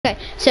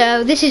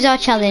So this is our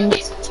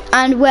challenge,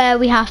 and where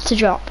we have to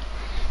drop.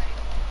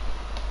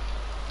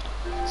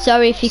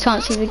 Sorry if you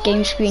can't see the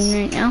game screen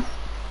right now.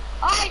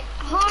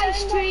 Hi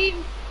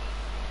stream.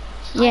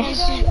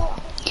 Yes,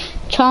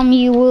 Tom,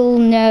 you will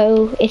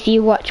know if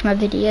you watch my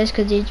videos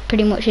because he's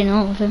pretty much in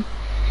all of them.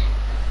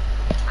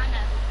 I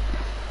know.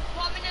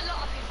 Well, I'm in a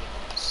lot of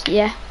videos.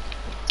 Yeah.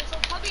 So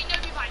you'll probably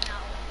know me by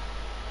now.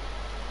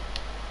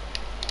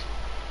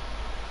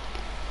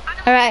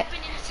 Alright,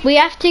 we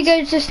have to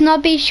go to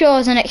Snobby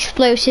Shores and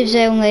explosives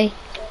only.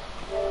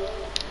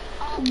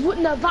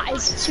 No, that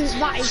is too.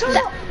 That is.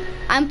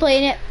 I'm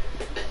playing it.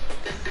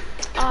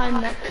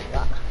 I'm not.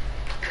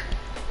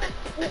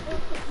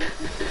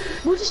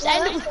 We'll just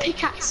end up with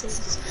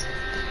pickaxes.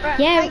 Right,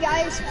 Yeah. hi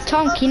guys.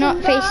 Tom, can you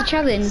not face the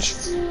challenge?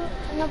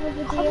 Another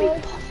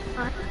video.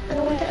 I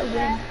don't want to get a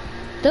win.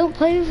 Don't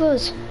play with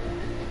us.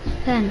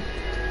 Then.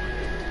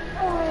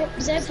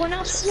 Is everyone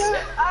else?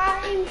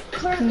 I'm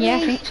currently Yeah,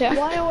 I think so.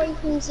 1 away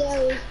from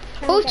Zoe.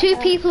 Oh, 2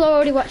 people are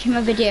already watching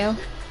my video.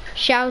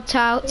 Shout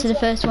out to the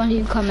first one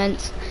who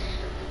comments.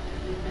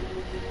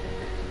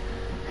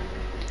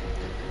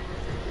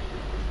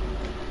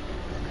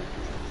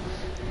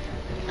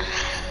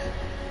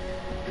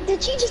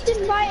 Did you just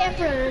invite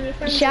everyone on your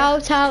friends?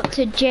 Shout out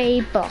to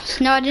J Boss.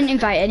 No, I didn't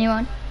invite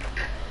anyone.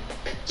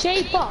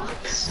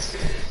 J-Boss.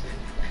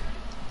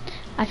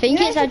 I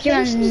think it's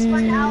Notifications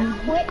went out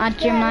quick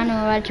Adjaman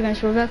or Adjaman's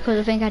brother, because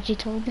I think Adji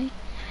told me.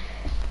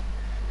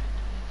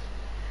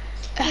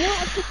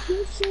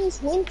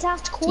 Notifications went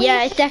out quick.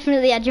 Yeah, it's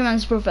definitely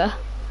Adjaman's brother.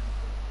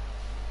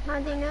 How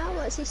do you know?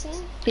 What's he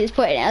saying? He was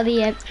putting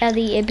Ellie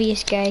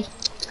Ibius gay.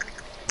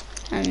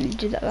 And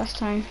did that last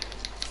time.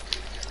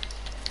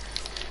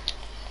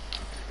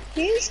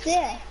 Who's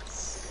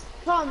this?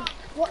 Tom,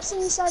 what's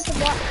inside the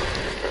box?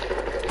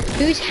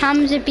 Who's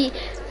Hamza B?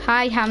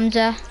 Hi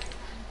Hamza.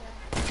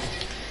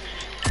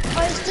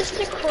 Oh, it's just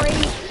a crate.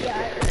 Yeah,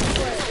 it's a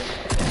crate.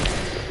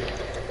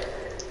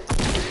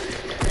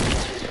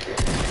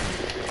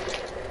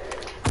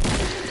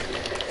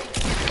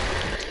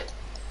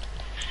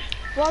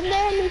 One day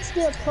I need to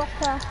do a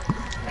proper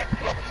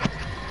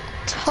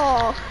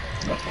tour.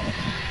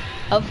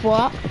 Of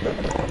what?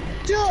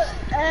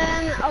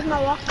 Of my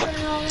locker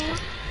and all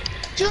that.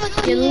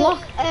 Your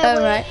lock.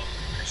 Oh right.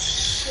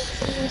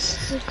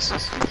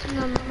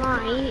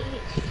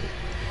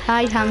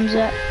 Hi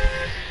Hamza.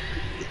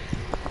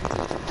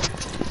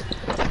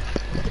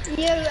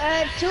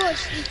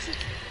 George,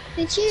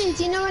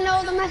 do you know when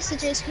all the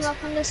messages come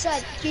up on the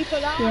side? Did you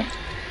put that on?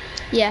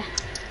 Yeah.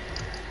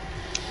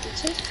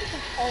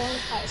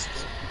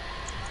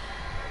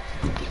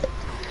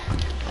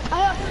 I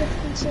got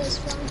 15 shares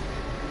from.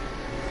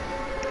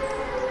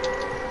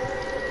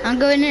 I'm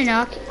going in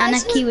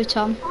Anarchy with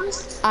Tom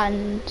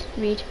and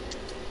Reed.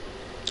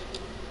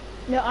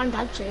 No, I'm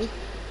bad too.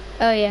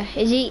 Oh yeah,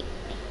 is he?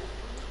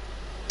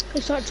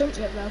 It's not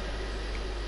jumping it though.